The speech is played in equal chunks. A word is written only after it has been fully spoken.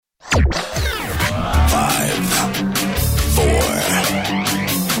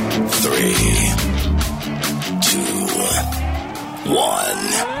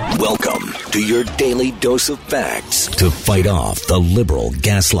Welcome to your daily dose of facts to fight off the liberal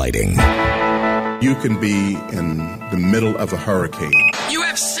gaslighting. You can be in the middle of a hurricane. You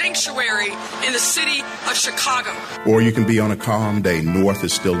have sanctuary in the city of Chicago. Or you can be on a calm day. North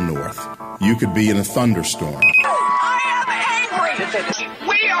is still north. You could be in a thunderstorm. I am angry.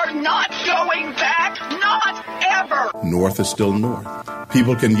 We are not going back. Not ever. North is still north.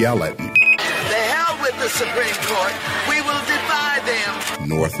 People can yell at you. The hell with the Supreme Court. We will defy them.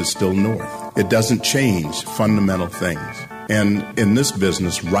 North is still north. It doesn't change fundamental things. And in this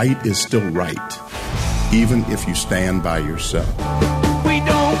business, right is still right, even if you stand by yourself. We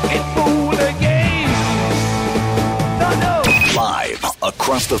don't get fooled again. No. Live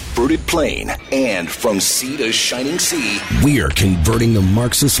across the fruited plain and from sea to shining sea, we are converting the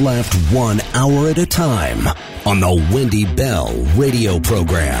Marxist left 1 hour at a time on the Wendy Bell radio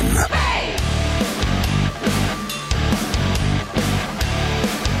program.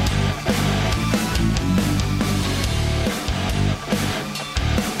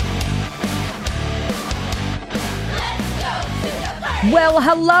 Well,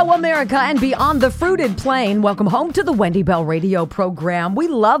 hello, America, and beyond the fruited plain. Welcome home to the Wendy Bell radio program. We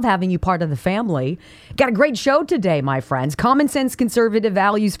love having you part of the family. Got a great show today, my friends. Common sense, conservative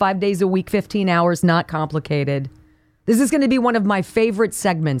values, 5 days a week, 15 hours, not complicated. This is going to be one of my favorite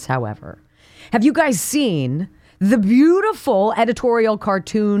segments, however. Have you guys seen the beautiful editorial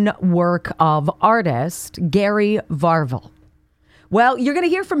cartoon work of artist Gary Varvel? Well, you're going to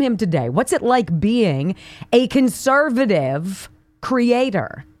hear from him today. What's it like being a conservative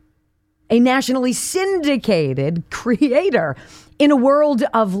creator, a nationally syndicated creator in a world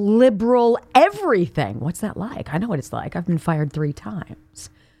of liberal everything? What's that like? I know what it's like. I've been fired 3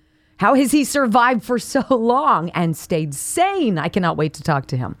 times. How has he survived for so long and stayed sane? I cannot wait to talk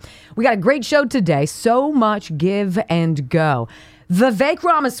to him. We got a great show today. So much give and go. Vivek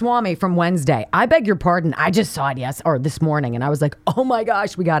Ramaswamy from Wednesday. I beg your pardon. I just saw it this morning, and I was like, oh my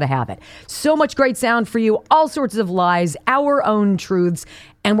gosh, we got to have it. So much great sound for you. All sorts of lies, our own truths.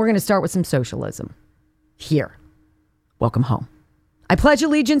 And we're going to start with some socialism. Here. Welcome home. I pledge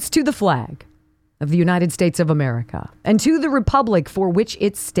allegiance to the flag of the United States of America and to the republic for which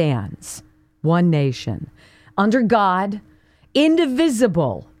it stands, one nation, under God,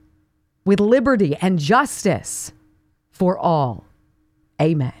 indivisible, with liberty and justice for all.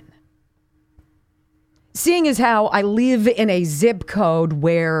 Amen. Seeing as how I live in a zip code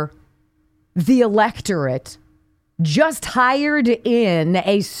where the electorate just hired in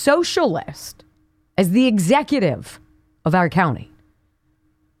a socialist as the executive of our county,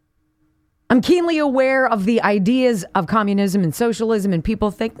 I'm keenly aware of the ideas of communism and socialism, and people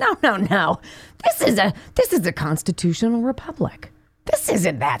think, no. This is a constitutional republic. This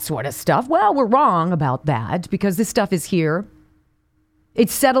isn't that sort of stuff. Well, we're wrong about that because this stuff is here.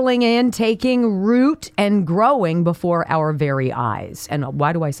 It's settling in, taking root, and growing before our very eyes. And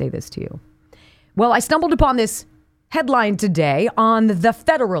why do I say this to you? Well, I stumbled upon this headline today on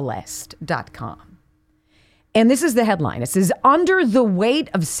thefederalist.com. And this is the headline. It says, under the weight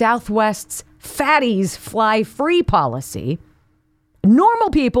of Southwest's fatties fly free policy, normal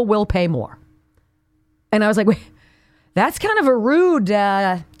people will pay more. And I was like, wait, that's kind of a rude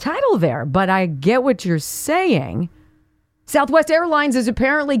title there, but I get what you're saying. Southwest Airlines is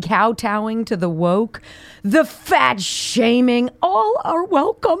apparently kowtowing to the woke, the fat shaming, all are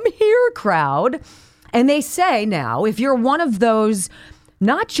welcome here crowd. And they say now, if you're one of those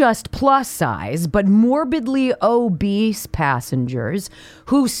not just plus size, but morbidly obese passengers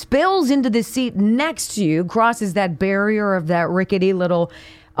who spills into the seat next to you, crosses that barrier of that rickety little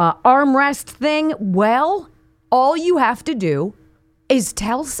armrest thing, well, all you have to do is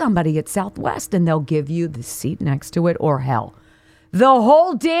tell somebody at Southwest and they'll give you the seat next to it, or hell, the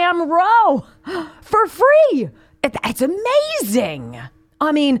whole damn row for free. It's amazing.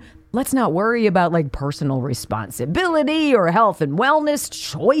 I mean, let's not worry about like personal responsibility or health and wellness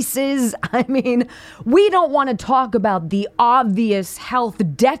choices. I mean, we don't want to talk about the obvious health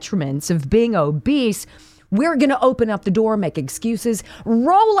detriments of being obese. We're going to open up the door, make excuses,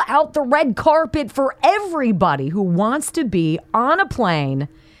 roll out the red carpet for everybody who wants to be on a plane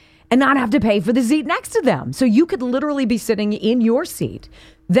and not have to pay for the seat next to them. So you could literally be sitting in your seat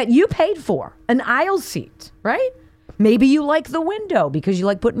that you paid for, an aisle seat, right? Maybe you like the window because you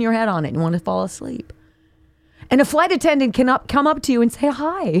like putting your head on it and you want to fall asleep. And a flight attendant can come up to you and say,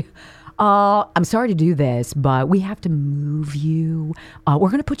 hi, I'm sorry to do this, but we have to move you. We're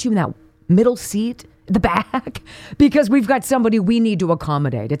going to put you in that middle seat the back because we've got somebody we need to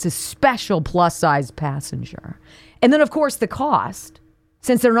accommodate. It's a special plus-size passenger. And then, of course, the cost,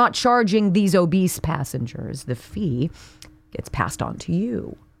 since they're not charging these obese passengers, the fee gets passed on to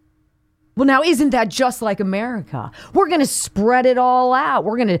you. Well, now, isn't that just like America? We're going to spread it all out.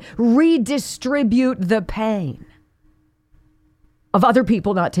 We're going to redistribute the pain of other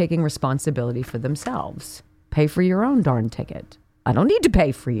people not taking responsibility for themselves. Pay for your own darn ticket. I don't need to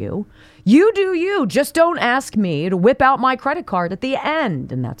pay for you. You do you. Just don't ask me to whip out my credit card at the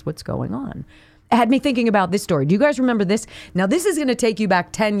end. And that's what's going on. It had me thinking about this story. Do you guys remember this? Now, this is going to take you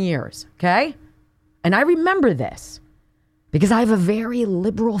back 10 years, okay? And I remember this because I have a very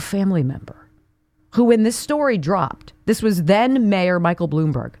liberal family member who, when this story dropped, this was then Mayor Michael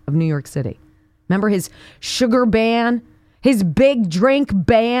Bloomberg of New York City. Remember his sugar ban, his big drink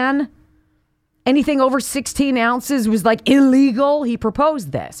ban? Anything over 16 ounces was like illegal. He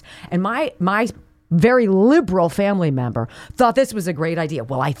proposed this. And my very liberal family member thought this was a great idea.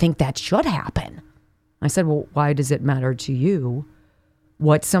 Well, I think that should happen. I said, well, why does it matter to you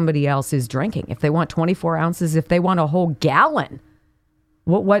what somebody else is drinking? If they want 24 ounces, if they want a whole gallon,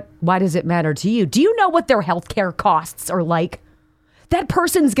 why does it matter to you? Do you know what their healthcare costs are like? That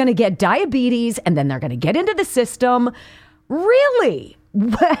person's going to get diabetes and then they're going to get into the system. Really?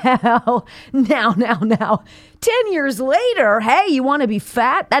 Well, now, 10 years later, hey, you want to be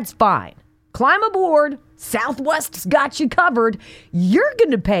fat? That's fine. Climb aboard. Southwest's got you covered. You're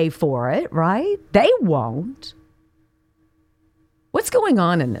going to pay for it, right? They won't. What's going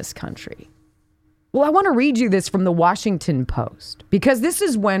on in this country? Well, I want to read you this from the Washington Post because this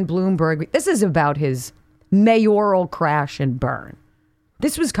is when Bloomberg, this is about his mayoral crash and burn.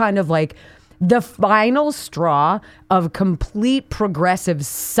 This was kind of like the final straw of complete progressive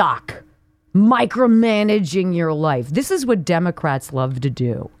suck, micromanaging your life. This is what Democrats love to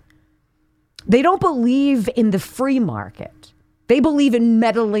do. They don't believe in the free market. They believe in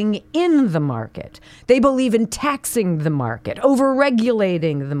meddling in the market. They believe in taxing the market,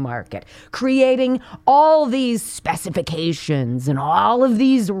 overregulating the market, creating all these specifications and all of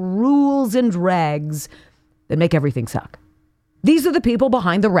these rules and regs that make everything suck. These are the people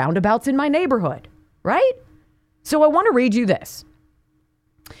behind the roundabouts in my neighborhood, right? So I want to read you this.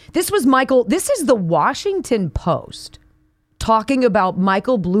 This is the Washington Post talking about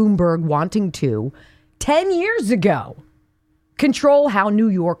Michael Bloomberg wanting to, 10 years ago, control how New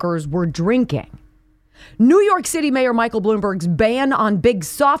Yorkers were drinking. New York City Mayor Michael Bloomberg's ban on big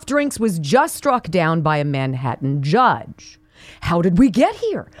soft drinks was just struck down by a Manhattan judge. How did we get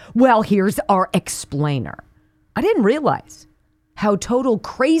here? Well, here's our explainer. I didn't realize how total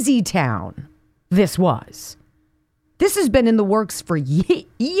crazy town this was. This has been in the works for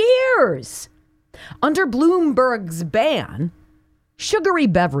years. Under Bloomberg's ban, sugary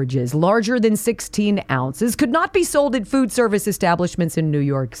beverages larger than 16 ounces could not be sold at food service establishments in New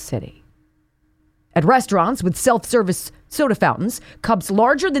York City. At restaurants with self-service soda fountains, cups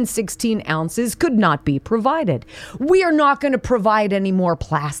larger than 16 ounces could not be provided. We are not going to provide any more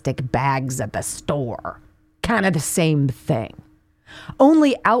plastic bags at the store. Kind of the same thing.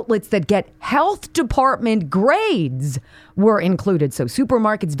 Only outlets that get health department grades were included. So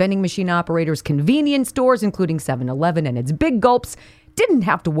supermarkets, vending machine operators, convenience stores, including 7-Eleven and its Big Gulps, didn't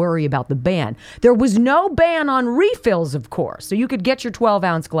have to worry about the ban. There was no ban on refills, of course. So you could get your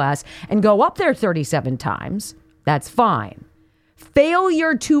 12-ounce glass and go up there 37 times. That's fine.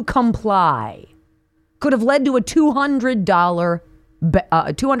 Failure to comply could have led to a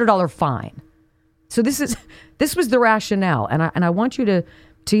 $200 fine. So this was the rationale, and I want you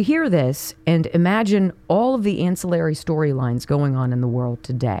to hear this and imagine all of the ancillary storylines going on in the world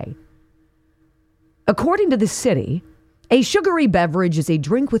today. According to the city, a sugary beverage is a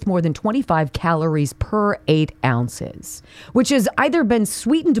drink with more than 25 calories per 8 ounces, which has either been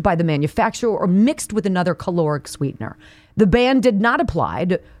sweetened by the manufacturer or mixed with another caloric sweetener. The ban did not apply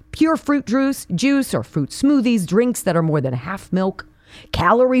to pure fruit juice or fruit smoothies, drinks that are more than half milk,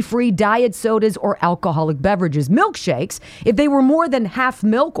 calorie-free diet sodas, or alcoholic beverages. Milkshakes, if they were more than half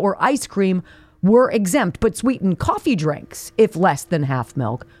milk, or ice cream, were exempt, but sweetened coffee drinks, if less than half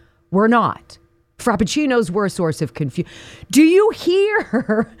milk, were not. Frappuccinos were a source of confusion. Do you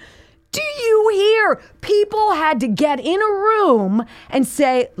hear? People had to get in a room and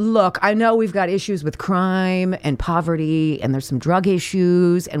say, look, I know we've got issues with crime and poverty, and there's some drug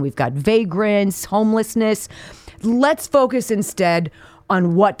issues, and we've got vagrants, homelessness. Let's focus instead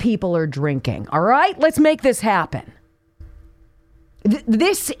on what people are drinking. All right? Let's make this happen.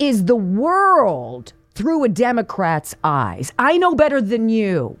 This is the world through a Democrat's eyes. I know better than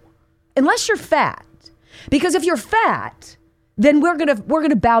you. Unless you're fat. Because if you're fat, then we're going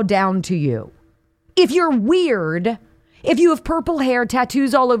to bow down to you. If you're weird, if you have purple hair,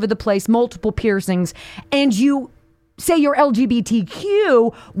 tattoos all over the place, multiple piercings, and you say you're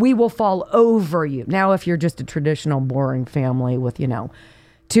LGBTQ, we will fall over you. Now, if you're just a traditional, boring family with,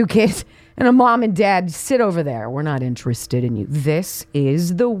 2 kids and a mom and dad, sit over there. We're not interested in you. This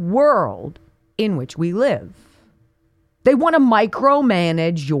is the world in which we live. They want to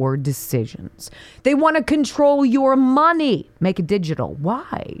micromanage your decisions. They want to control your money, make it digital.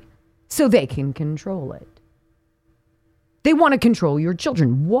 Why? So they can control it. They want to control your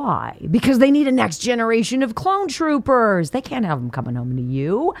children. Why? Because they need a next generation of clone troopers. They can't have them coming home to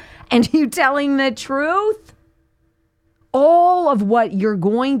you and you telling the truth. All of what you're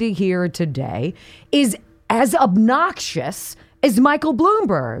going to hear today is as obnoxious as Michael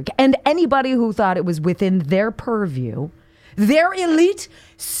Bloomberg and anybody who thought it was within their purview, their elite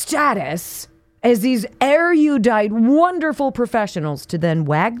status as these erudite, wonderful professionals to then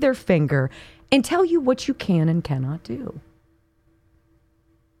wag their finger and tell you what you can and cannot do.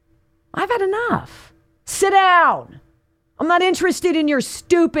 I've had enough. Sit down. I'm not interested in your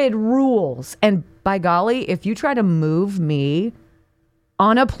stupid rules. And by golly, if you try to move me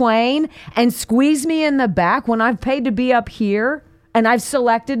on a plane and squeeze me in the back when I've paid to be up here and I've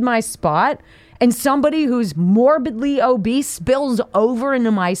selected my spot and somebody who's morbidly obese spills over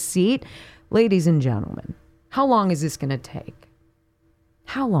into my seat, ladies and gentlemen, how long is this going to take?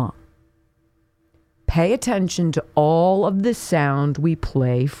 How long? Pay attention to all of the sound we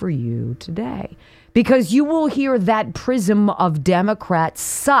play for you today, because you will hear that prism of Democrats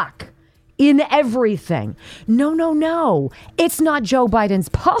suck in everything. No. It's not Joe Biden's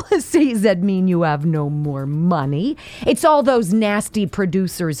policies that mean you have no more money. It's all those nasty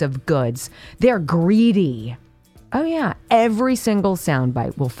producers of goods. They're greedy. Oh, yeah. Every single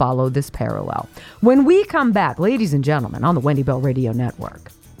soundbite will follow this parallel. When we come back, ladies and gentlemen, on the Wendy Bell Radio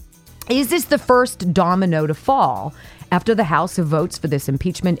Network, is this the first domino to fall after the House votes for this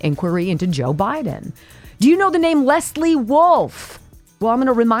impeachment inquiry into Joe Biden? Do you know the name Leslie Wolf? Well, I'm going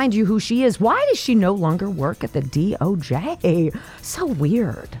to remind you who she is. Why does she no longer work at the DOJ? So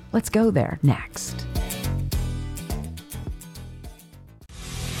weird. Let's go there next.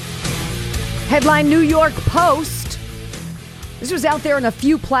 Headline New York Post. This was out there on a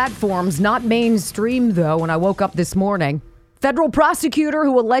few platforms, not mainstream, though, when I woke up this morning. Federal prosecutor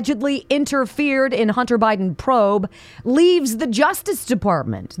who allegedly interfered in Hunter Biden probe leaves the Justice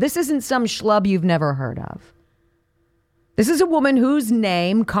Department. This isn't some schlub you've never heard of. This is a woman whose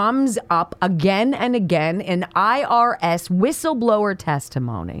name comes up again and again in IRS whistleblower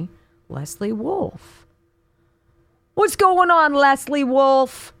testimony. Leslie Wolf. What's going on, Leslie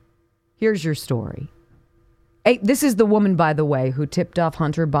Wolf? Here's your story. Hey, this is the woman, by the way, who tipped off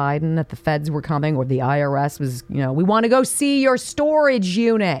Hunter Biden that the feds were coming, or the IRS was, we want to go see your storage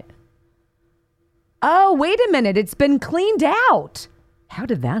unit. Oh, wait a minute. It's been cleaned out. How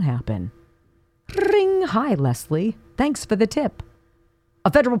did that happen? Ring. Hi, Leslie. Thanks for the tip. A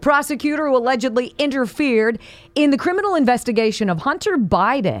federal prosecutor who allegedly interfered in the criminal investigation of Hunter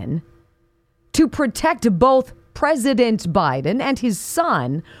Biden to protect both President Biden and his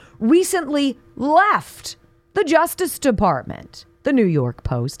son recently left the Justice Department, the New York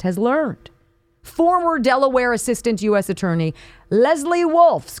Post has learned. Former Delaware Assistant U.S. Attorney Leslie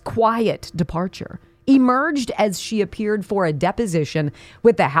Wolf's quiet departure emerged as she appeared for a deposition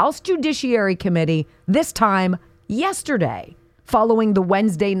with the House Judiciary Committee, this time yesterday, following the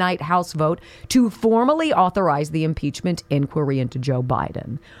Wednesday night House vote to formally authorize the impeachment inquiry into Joe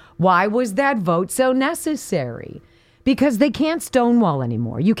Biden. Why was that vote so necessary? Because they can't stonewall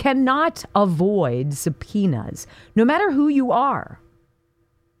anymore. You cannot avoid subpoenas, no matter who you are.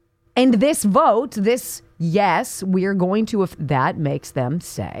 And this vote, this yes, we're going to, if that makes them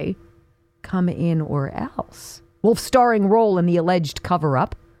say, come in or else. Wolf's starring role in the alleged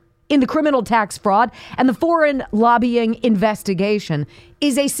cover-up, in the criminal tax fraud, and the foreign lobbying investigation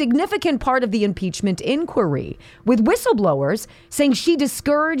is a significant part of the impeachment inquiry, with whistleblowers saying she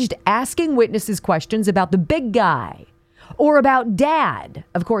discouraged asking witnesses questions about the big guy or about dad,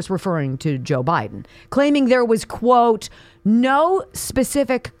 of course, referring to Joe Biden, claiming there was, quote, no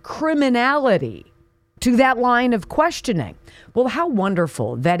specific criminality to that line of questioning. Well, how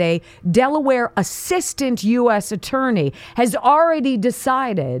wonderful that a Delaware assistant U.S. attorney has already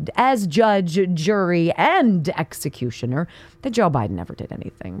decided as judge, jury, and executioner that Joe Biden never did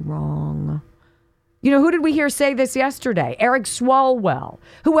anything wrong. Who did we hear say this yesterday? Eric Swalwell.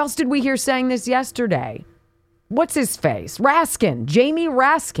 Who else did we hear saying this yesterday? What's his face? Raskin, Jamie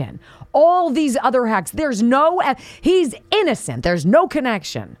Raskin. All these other hacks. He's innocent. There's no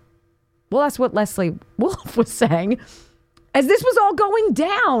connection. Well, that's what Leslie Wolf was saying. As this was all going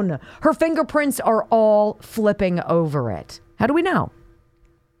down, her fingerprints are all flipping over it. How do we know?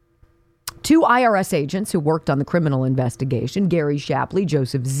 2 IRS agents who worked on the criminal investigation, Gary Shapley,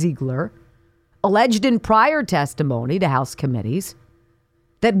 Joseph Ziegler, alleged in prior testimony to House committees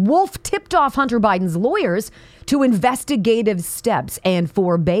that Wolf tipped off Hunter Biden's lawyers to investigative steps and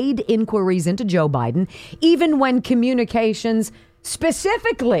forbade inquiries into Joe Biden, even when communications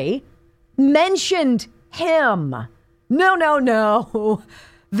specifically mentioned him. No.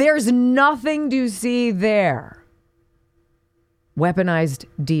 There's nothing to see there. Weaponized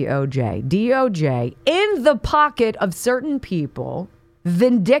DOJ. DOJ in the pocket of certain people,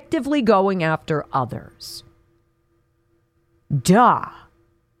 vindictively going after others. Duh.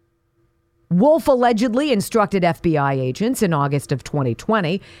 Wolf allegedly instructed FBI agents in August of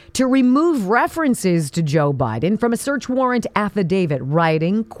 2020 to remove references to Joe Biden from a search warrant affidavit,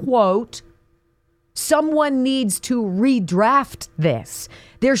 writing, quote, "Someone needs to redraft this.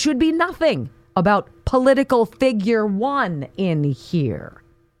 There should be nothing about political figure one in here."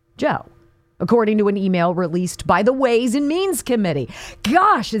 Joe, according to an email released by the Ways and Means Committee.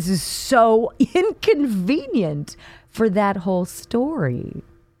 Gosh, this is so inconvenient for that whole story.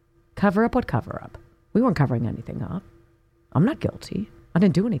 Cover up what cover up? We weren't covering anything up. I'm not guilty. I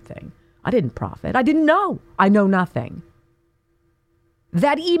didn't do anything. I didn't profit. I didn't know. I know nothing.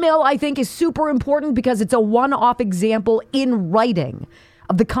 That email, I think, is super important because it's a one-off example in writing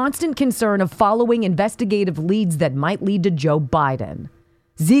of the constant concern of following investigative leads that might lead to Joe Biden.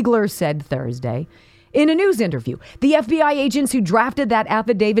 Ziegler said Thursday in a news interview, the FBI agents who drafted that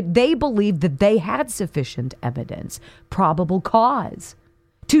affidavit, they believed that they had sufficient evidence, probable cause,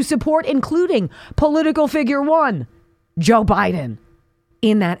 to support including political figure one, Joe Biden,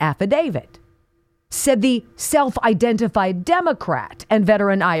 in that affidavit, said the self-identified Democrat and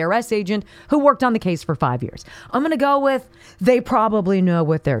veteran IRS agent who worked on the case for 5 years. I'm going to go with, they probably know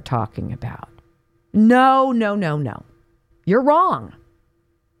what they're talking about. No. You're wrong.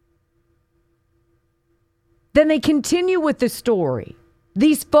 Then they continue with the story.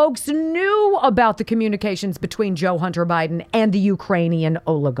 These folks knew about the communications between Joe Hunter Biden and the Ukrainian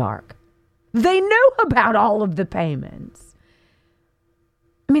oligarch. They knew about all of the payments.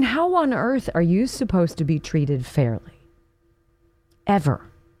 I mean, how on earth are you supposed to be treated fairly?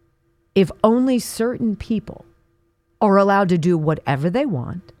 Ever. If only certain people are allowed to do whatever they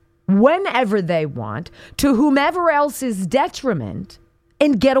want, whenever they want, to whomever else's detriment,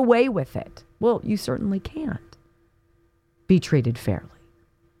 and get away with it. Well, you certainly can't be treated fairly.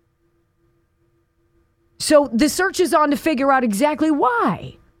 So the search is on to figure out exactly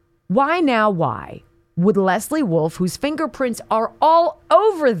why. Why would Leslie Wolf, whose fingerprints are all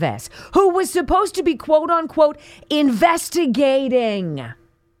over this, who was supposed to be quote unquote investigating,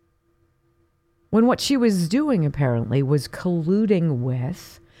 when what she was doing apparently was colluding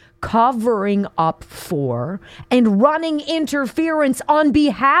with, covering up for, and running interference on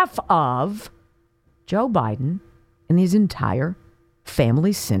behalf of Joe Biden and his entire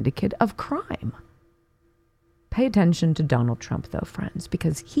family syndicate of crime. Pay attention to Donald Trump, though, friends,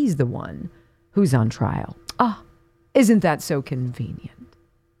 because he's the one who's on trial. Isn't that so convenient?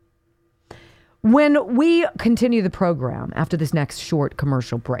 When we continue the program after this next short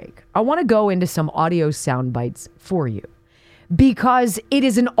commercial break, I want to go into some audio sound bites for you because it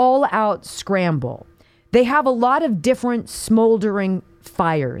is an all-out scramble. They have a lot of different smoldering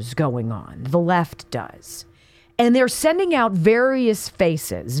fires going on. The left does. And they're sending out various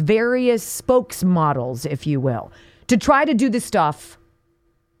faces, various spokesmodels, if you will, to try to do the stuff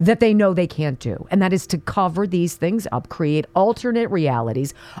that they know they can't do. And that is to cover these things up, create alternate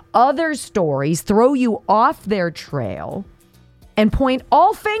realities, other stories, throw you off their trail, and point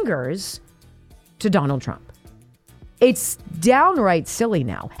all fingers to Donald Trump. It's downright silly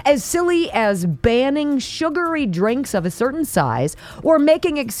now. As silly as banning sugary drinks of a certain size or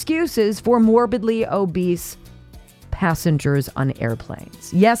making excuses for morbidly obese passengers on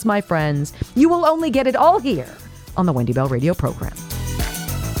airplanes. Yes, my friends, you will only get it all here on the Wendy Bell Radio program.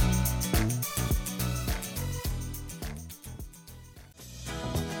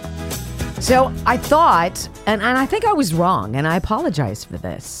 So I thought, and I think I was wrong, and I apologize for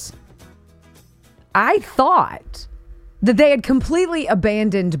this. I thought that they had completely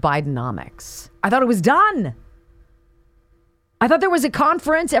abandoned Bidenomics. I thought it was done. I thought there was a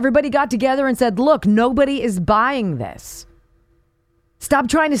conference. Everybody got together and said, look, nobody is buying this. Stop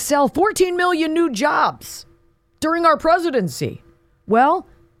trying to sell 14 million new jobs during our presidency. Well,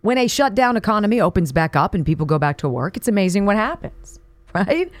 when a shut down economy opens back up and people go back to work, it's amazing what happens,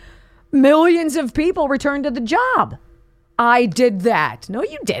 right? Millions of people return to the job. I did that. No,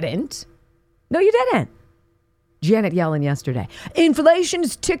 you didn't. No, you didn't. Janet Yellen yesterday.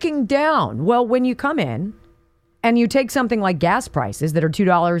 Inflation's ticking down. Well, when you come in and you take something like gas prices that are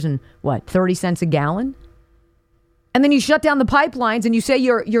 $2.30 a gallon, and then you shut down the pipelines and you say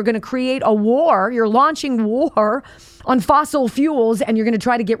you're going to create a war, you're launching war on fossil fuels, and you're going to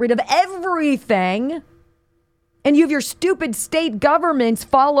try to get rid of everything, and you have your stupid state governments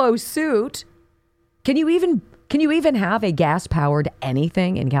follow suit. Can you even have a gas-powered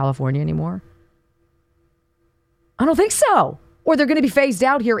anything in California anymore? I don't think so. Or they're going to be phased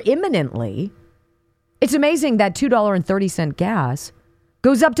out here imminently. It's amazing that $2.30 gas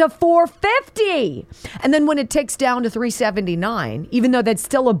goes up to $4.50. And then when it ticks down to $3.79, even though that's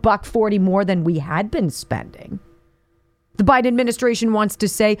still $1.40 more than we had been spending, the Biden administration wants to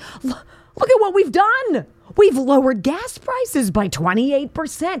say, look at what we've done. We've lowered gas prices by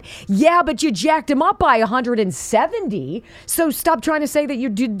 28%. Yeah, but you jacked them up by 170. So stop trying to say that you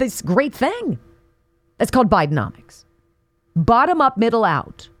did this great thing. That's called Bidenomics. Bottom up, middle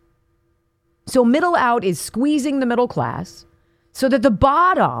out. So middle out is squeezing the middle class so that the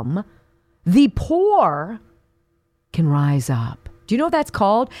bottom, the poor, can rise up. Do you know what that's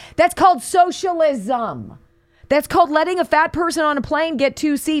called? That's called socialism. That's called letting a fat person on a plane get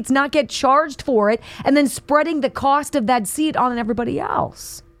 2 seats, not get charged for it, and then spreading the cost of that seat on everybody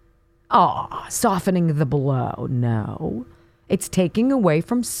else. Oh, softening the blow. No. It's taking away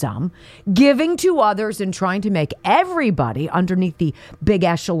from some, giving to others, and trying to make everybody underneath the big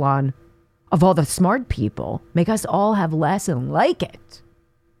echelon of all the smart people make us all have less and like it.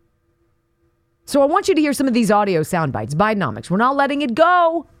 So I want you to hear some of these audio sound bites. Bidenomics. We're not letting it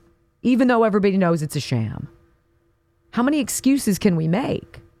go, even though everybody knows it's a sham. How many excuses can we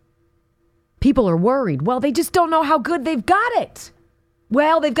make? People are worried. Well, they just don't know how good they've got it.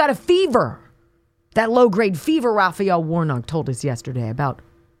 Well, they've got a fever. That low-grade fever Raphael Warnock told us yesterday about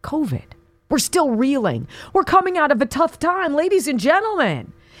COVID. We're still reeling. We're coming out of a tough time, ladies and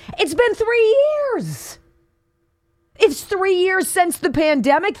gentlemen. It's been 3 years. It's 3 years since the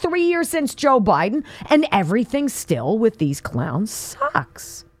pandemic, 3 years since Joe Biden, and everything still with these clowns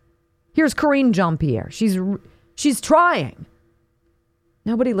sucks. Here's Karine Jean-Pierre. She's trying.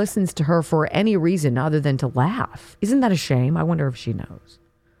 Nobody listens to her for any reason other than to laugh. Isn't that a shame? I wonder if she knows.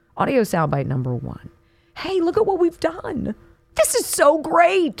 Audio soundbite number 1. Hey, look at what we've done. This is so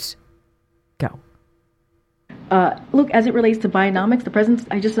great. Go. Look, as it relates to Bidenomics, the president,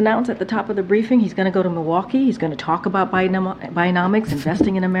 I just announced at the top of the briefing, he's going to go to Milwaukee. He's going to talk about Bidenomics,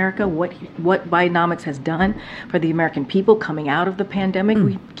 investing in America, what Bidenomics has done for the American people coming out of the pandemic.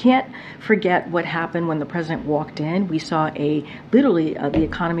 We can't forget what happened when the president walked in. We saw literally the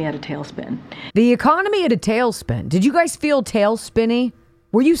economy at a tailspin. The economy at a tailspin. Did you guys feel tailspinny?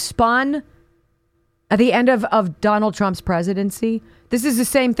 Were you spun at the end of Donald Trump's presidency? This is the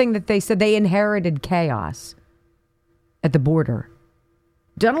same thing that they said they inherited chaos at the border.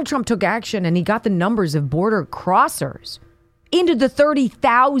 Donald Trump took action and he got the numbers of border crossers into the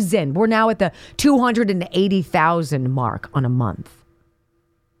 30,000. We're now at the 280,000 mark on a month.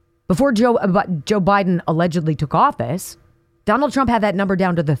 Before Joe Biden allegedly took office, Donald Trump had that number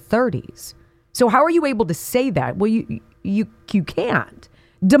down to the 30s. So how are you able to say that? Well, you can't.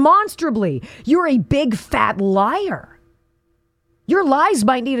 Demonstrably, you're a big fat liar. Your lies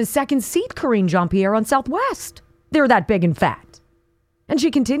might need a second seat, Karine Jean-Pierre, on Southwest. They're that big and fat. And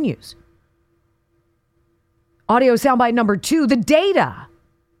she continues. Audio soundbite number 2, the data.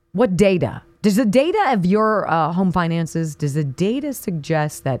 What data? Does the data of your home finances, does the data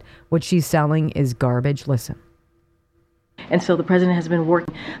suggest that what she's selling is garbage? Listen. And so the president has been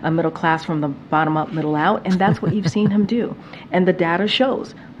working a middle class from the bottom up, middle out, and that's what you've seen him do. And the data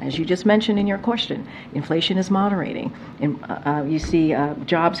shows, as you just mentioned in your question, inflation is moderating. And you see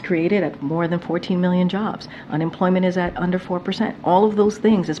jobs created at more than 14 million jobs. Unemployment is at under 4%. All of those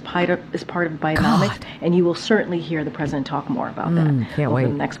things is part of Bidenomics, and you will certainly hear the president talk more about that over the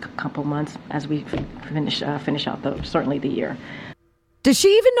next couple months as we finish out certainly the year. Does she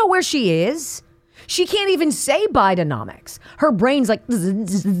even know where she is? She can't even say Bidenomics. Her brain's like,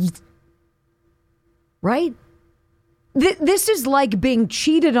 right? This is like being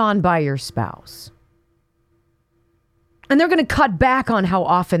cheated on by your spouse. And they're going to cut back on how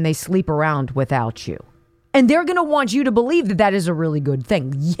often they sleep around without you. And they're going to want you to believe that that is a really good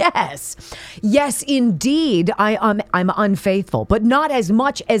thing. Yes. Yes, indeed, I'm unfaithful, but not as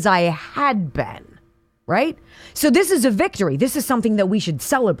much as I had been, right? So this is a victory. This is something that we should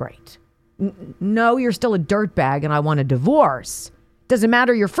celebrate. No, you're still a dirtbag and I want a divorce. Doesn't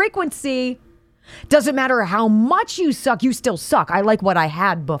matter your frequency. Doesn't matter how much you suck. You still suck. I like what I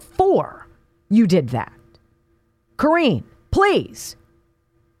had before you did that. Karine, please.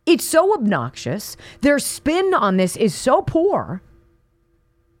 It's so obnoxious. Their spin on this is so poor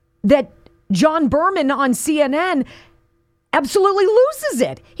that John Berman on CNN absolutely loses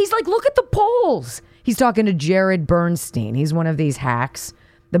it. He's like, look at the polls. He's talking to Jared Bernstein. He's one of these hacks,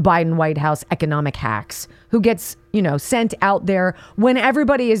 the Biden White House economic hacks, who gets, sent out there when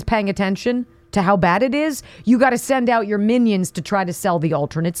everybody is paying attention to how bad it is. You got to send out your minions to try to sell the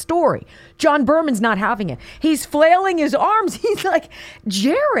alternate story. John Berman's not having it. He's flailing his arms. He's like,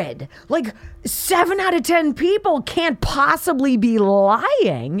 Jared, 7 out of 10 people can't possibly be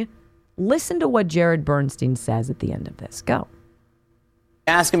lying. Listen to what Jared Bernstein says at the end of this. Go.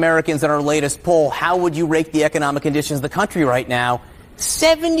 Ask Americans in our latest poll, how would you rate the economic conditions of the country right now?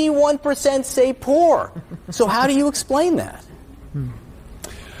 71% say poor. So how do you explain that?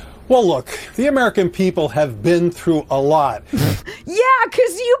 Well, look, the American people have been through a lot. Yeah,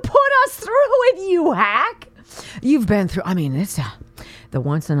 because you put us through it, you hack. You've been through, it's the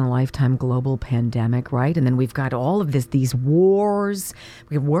once-in-a-lifetime global pandemic, right? And then we've got all of these wars.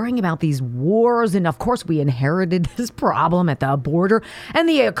 We're worrying about these wars. And, of course, we inherited this problem at the border. And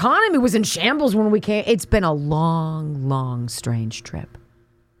the economy was in shambles when we came. It's been a long, long, strange trip.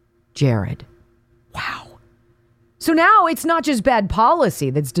 Jared, wow. So now it's not just bad policy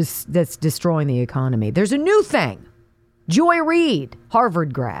that's destroying the economy. There's a new thing. Joy Reid,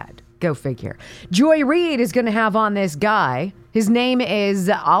 Harvard grad. Go figure. Joy Reid is going to have on this guy. His name is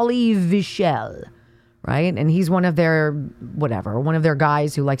Ali Vichel, right? And he's one of their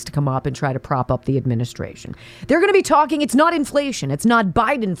guys who likes to come up and try to prop up the administration. They're going to be talking, it's not inflation. It's not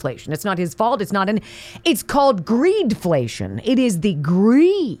Bidenflation. It's not his fault. It's called greedflation. It is the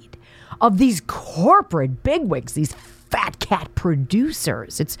greed of these corporate bigwigs, these fat cat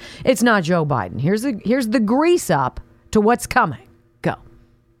producers. It's not Joe Biden. Here's the grease up to what's coming. Go.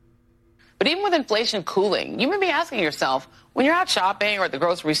 But even with inflation cooling, you may be asking yourself, when you're out shopping or at the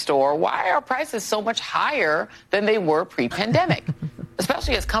grocery store, why are prices so much higher than they were pre-pandemic?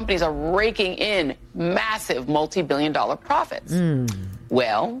 Especially as companies are raking in massive multi-billion-dollar profits.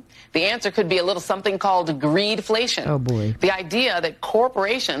 Well, the answer could be a little something called greedflation. Oh, boy. The idea that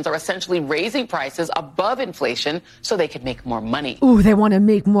corporations are essentially raising prices above inflation so they can make more money. Ooh, they want to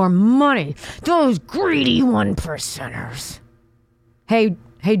make more money. Those greedy 1%ers.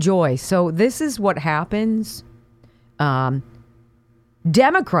 Hey, Joy, so this is what happens.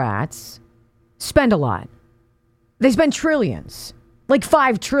 Democrats spend a lot. They spend trillions, like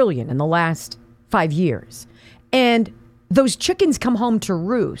 $5 trillion in the last 5 years. And those chickens come home to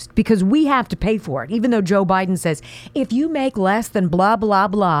roost because we have to pay for it. Even though Joe Biden says, if you make less than blah, blah,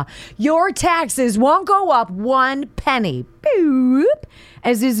 blah, your taxes won't go up 1 penny. Boop,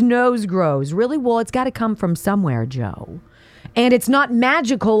 as his nose grows. Really? Well, it's got to come from somewhere, Joe. And it's not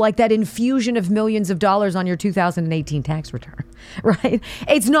magical like that infusion of millions of dollars on your 2018 tax return, right?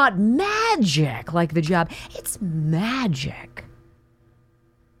 It's not magic like the job. It's magic.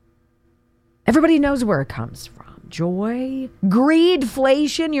 Everybody knows where it comes from. Joy,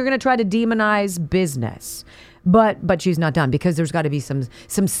 greedflation. You're going to try to demonize business. But she's not done because there's got to be some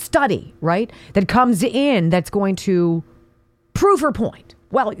study, right, that comes in that's going to prove her point.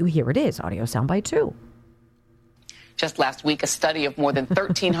 Well, here it is, audio soundbite 2. Just last week, a study of more than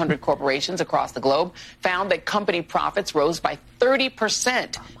 1,300 corporations across the globe found that company profits rose by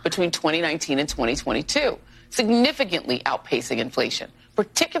 30% between 2019 and 2022, significantly outpacing inflation,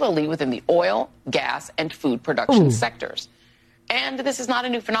 particularly within the oil, gas, and food production sectors. And this is not a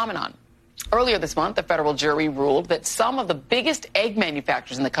new phenomenon. Earlier this month, a federal jury ruled that some of the biggest egg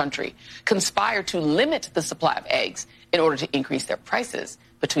manufacturers in the country conspired to limit the supply of eggs in order to increase their prices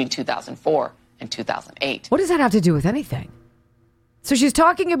between 2004 and 2008. What does that have to do with anything? So she's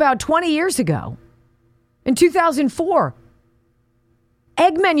talking about 20 years ago. In 2004,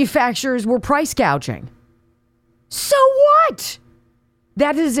 egg manufacturers were price gouging. So what?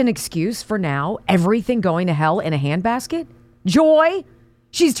 That is an excuse for now everything going to hell in a handbasket? Joy?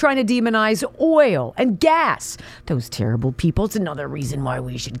 She's trying to demonize oil and gas. Those terrible people. It's another reason why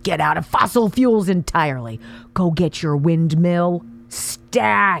we should get out of fossil fuels entirely. Go get your windmill.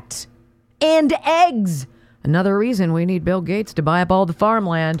 Stat. And eggs. Another reason we need Bill Gates to buy up all the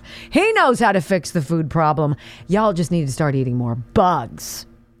farmland. He knows how to fix the food problem. Y'all just need to start eating more bugs.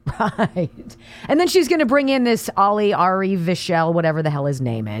 Right. And then she's going to bring in this Ari Vichel, whatever the hell his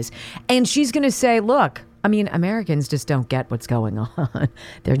name is. And she's going to say, look, Americans just don't get what's going on.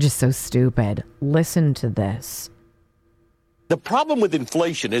 They're just so stupid. Listen to this. The problem with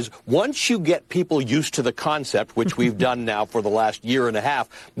inflation is once you get people used to the concept, which we've done now for the last year and a half,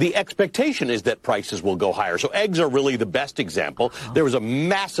 the expectation is that prices will go higher. So eggs are really the best example. There was a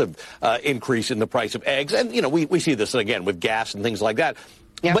massive increase in the price of eggs. And, we see this again with gas and things like that.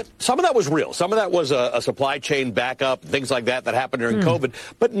 Yeah. But some of that was real. Some of that was a supply chain backup, things like that happened during COVID.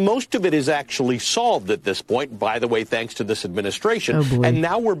 But most of it is actually solved at this point, by the way, thanks to this administration. Oh, and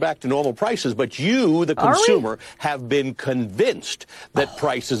now we're back to normal prices. But you, the consumer, have been convinced that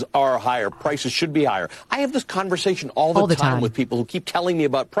prices are higher. Prices should be higher. I have this conversation all the time with people who keep telling me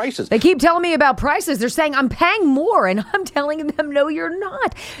about prices. They keep telling me about prices. They're saying I'm paying more, and I'm telling them, no, you're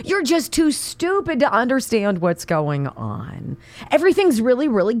not. You're just too stupid to understand what's going on. Everything's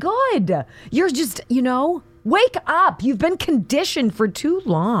really good. You're just, wake up. You've been conditioned for too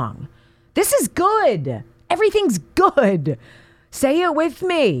long. This is good. Everything's good. Say it with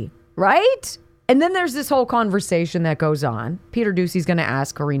me, right? And then there's this whole conversation that goes on. Peter Doocy's going to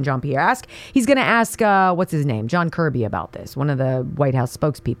ask Karine Jean-Pierre. He's going to ask, what's his name? John Kirby about this, one of the White House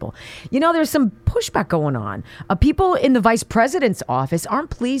spokespeople. There's some pushback going on. People in the vice president's office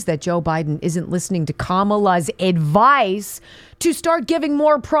aren't pleased that Joe Biden isn't listening to Kamala's advice to start giving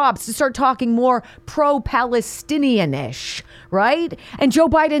more props, to start talking more pro-Palestinian-ish, right? And Joe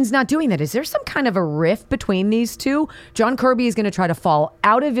Biden's not doing that. Is there some kind of a rift between these two? John Kirby is going to try to fall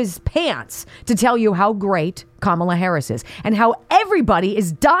out of his pants to tell you how great Kamala Harris is and how everybody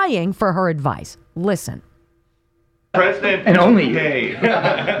is dying for her advice. Listen. President, and only okay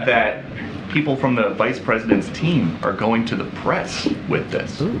that people from the vice president's team are going to the press with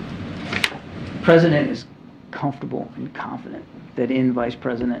this. The president is comfortable and confident that in Vice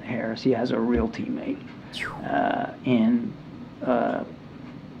President Harris he has a real teammate and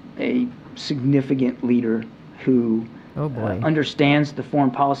a significant leader who understands the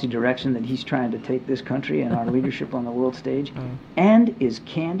foreign policy direction that he's trying to take this country and our leadership on the world stage, and is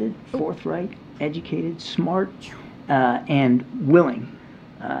candid, forthright, educated, smart, and willing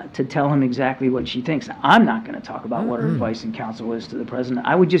to tell him exactly what she thinks. I'm not going to talk about what her advice and counsel is to the president.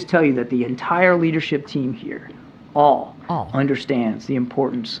 I would just tell you that the entire leadership team here all understands the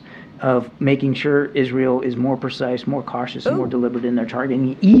importance of making sure Israel is more precise, more cautious, and more deliberate in their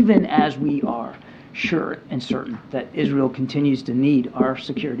targeting, even as we are sure and certain that Israel continues to need our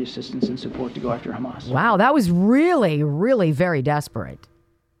security assistance and support to go after Hamas. Wow, that was really, really very desperate.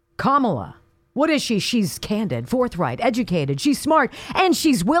 Kamala. What is she? She's candid, forthright, educated. She's smart, and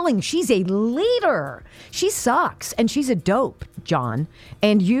she's willing. She's a leader. She sucks, and she's a dope, John.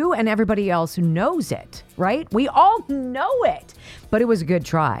 And you and everybody else knows it, right? We all know it. But it was a good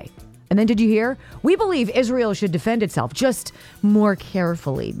try. And then did you hear? We believe Israel should defend itself, just more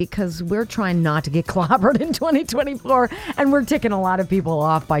carefully, because we're trying not to get clobbered in 2024, and we're ticking a lot of people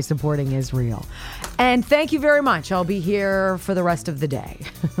off by supporting Israel. And thank you very much. I'll be here for the rest of the day.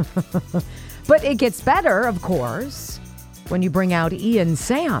 But it gets better, of course, when you bring out Ian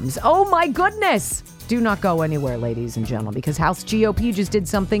Sams. Oh, my goodness. Do not go anywhere, ladies and gentlemen, because House GOP just did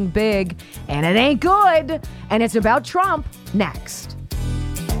something big, and it ain't good. And it's about Trump next.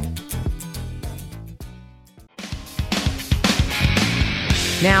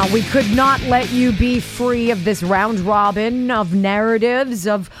 Now, we could not let you be free of this round robin of narratives,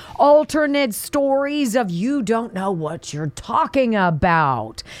 of alternate stories, of you don't know what you're talking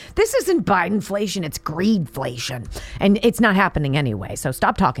about. This isn't Bidenflation, it's greedflation. And it's not happening anyway, so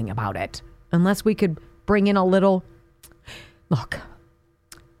stop talking about it. Unless we could bring in a little... Look,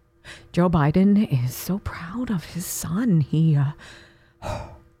 Joe Biden is so proud of his son. He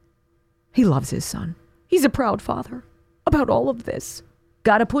loves his son. He's a proud father about all of this.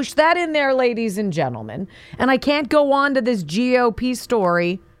 Got to push that in there, ladies and gentlemen. And I can't go on to this GOP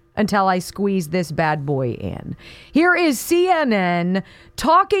story until I squeeze this bad boy in. Here is CNN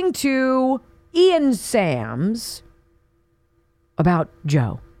talking to Ian Sams about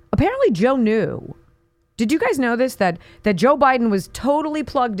Joe. Apparently Joe knew. Did you guys know this? That Joe Biden was totally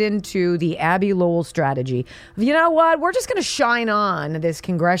plugged into the Abby Lowell strategy of, you know what, we're just going to shine on this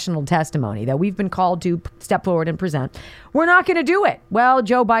congressional testimony that we've been called to step forward and present. We're not going to do it. Well,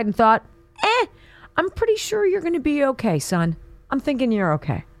 Joe Biden thought, I'm pretty sure you're going to be okay, son. I'm thinking you're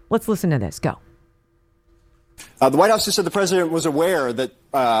okay. Let's listen to this. Go. The White House just said the president was aware that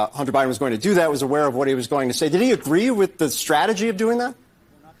Hunter Biden was going to do that, was aware of what he was going to say. Did he agree with the strategy of doing that?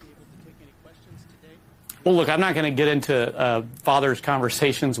 Well, look, I'm not going to get into father's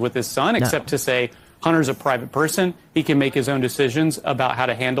conversations with his son, except to say Hunter's a private person. He can make his own decisions about how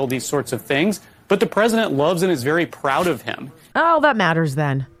to handle these sorts of things. But the president loves and is very proud of him. Oh, that matters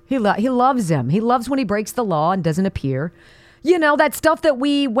then. He loves him. He loves when he breaks the law and doesn't appear. You know, that stuff that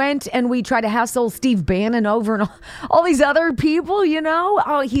we went and we tried to hassle Steve Bannon over and all these other people, you know.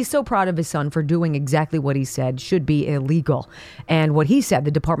 Oh, he's so proud of his son for doing exactly what he said should be illegal. And what he said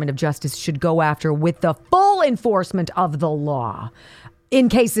the Department of Justice should go after with the full enforcement of the law in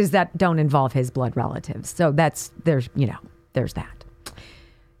cases that don't involve his blood relatives. So there's that.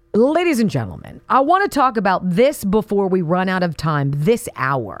 Ladies and gentlemen, I want to talk about this before we run out of time this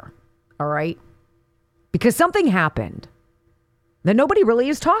hour. All right? Because something happened that nobody really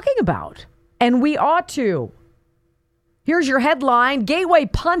is talking about. And we ought to. Here's your headline,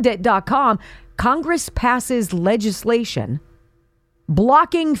 gatewaypundit.com. Congress passes legislation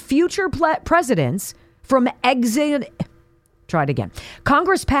blocking future presidents from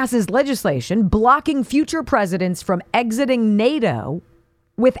Congress passes legislation blocking future presidents from exiting NATO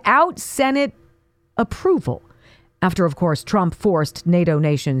without Senate approval. After, of course, Trump forced NATO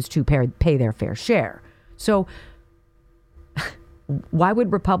nations to pay their fair share. So why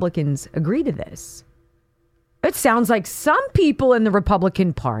would Republicans agree to this? It sounds like some people in the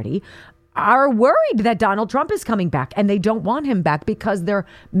Republican Party are worried that Donald Trump is coming back, and they don't want him back because they're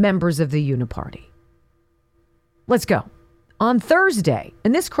members of the Uniparty. Let's go. On Thursday,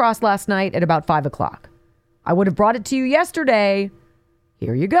 and this crossed last night at about 5 o'clock. I would have brought it to you yesterday.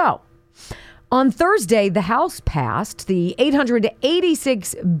 Here you go. On Thursday, the House passed the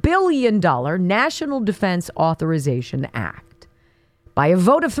 $886 billion National Defense Authorization Act by a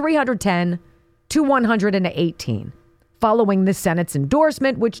vote of 310 to 118, following the Senate's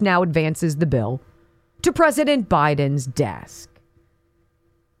endorsement, which now advances the bill to President Biden's desk.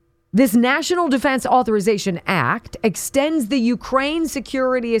 This National Defense Authorization Act extends the Ukraine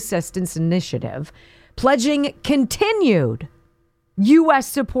Security Assistance Initiative, pledging continued U.S.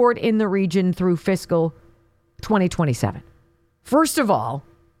 support in the region through fiscal 2027. First of all,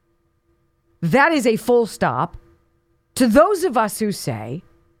 that is a full stop to those of us who say,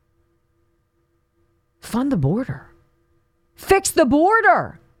 fund the border. Fix the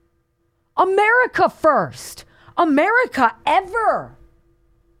border. America first. America ever.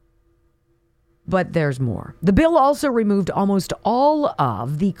 But there's more. The bill also removed almost all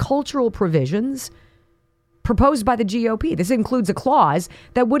of the cultural provisions proposed by the GOP. This includes a clause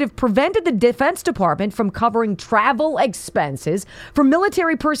that would have prevented the Defense Department from covering travel expenses for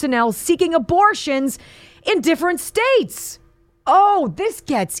military personnel seeking abortions in different states. Oh, this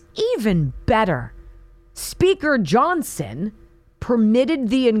gets even better. Speaker Johnson permitted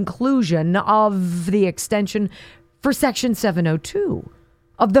the inclusion of the extension for Section 702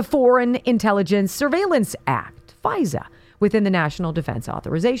 of the Foreign Intelligence Surveillance Act, FISA, within the National Defense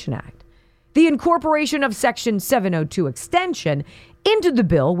Authorization Act. The incorporation of Section 702 extension into the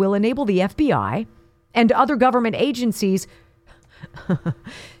bill will enable the FBI and other government agencies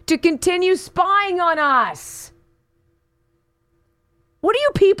to continue spying on us. What are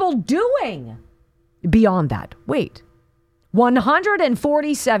you people doing? Beyond that, wait.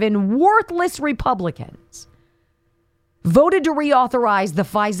 147 worthless Republicans voted to reauthorize the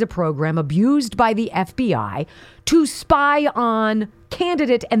FISA program abused by the FBI to spy on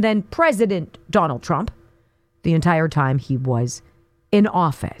candidate and then President Donald Trump the entire time he was in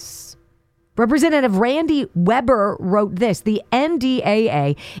office. Representative Randy Weber wrote this: the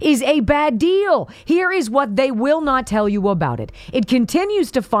NDAA is a bad deal. Here is what they will not tell you about it. It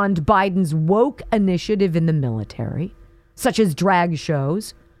continues to fund Biden's woke initiative in the military, such as drag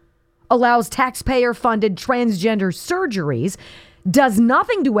shows, allows taxpayer-funded transgender surgeries, does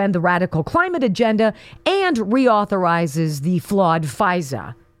nothing to end the radical climate agenda, and reauthorizes the flawed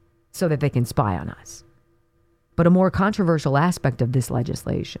FISA so that they can spy on us. But a more controversial aspect of this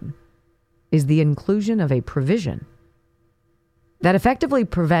legislation is the inclusion of a provision that effectively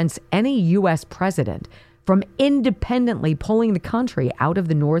prevents any U.S. president from independently pulling the country out of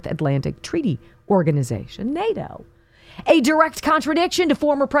the North Atlantic Treaty Organization, NATO. A direct contradiction to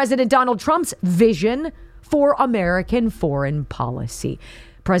former President Donald Trump's vision for American foreign policy.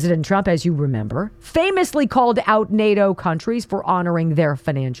 President Trump, as you remember, famously called out NATO countries for honoring their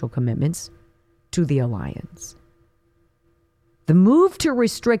financial commitments to the alliance. The move to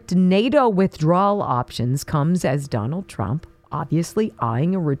restrict NATO withdrawal options comes as Donald Trump, obviously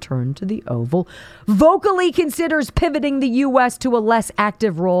eyeing a return to the Oval, vocally considers pivoting the U.S. to a less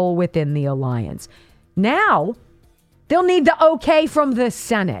active role within the alliance. Now, they'll need the okay from the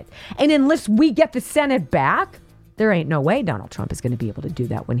Senate. And unless we get the Senate back, there ain't no way Donald Trump is going to be able to do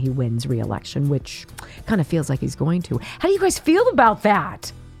that when he wins re-election, which kind of feels like he's going to. How do you guys feel about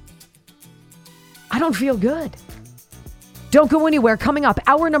that? I don't feel good. Don't go anywhere. Coming up,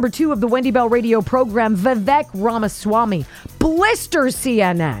 hour number 2 of the Wendy Bell radio program, Vivek Ramaswamy blisters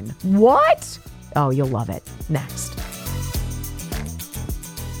CNN. What? Oh, you'll love it. Next.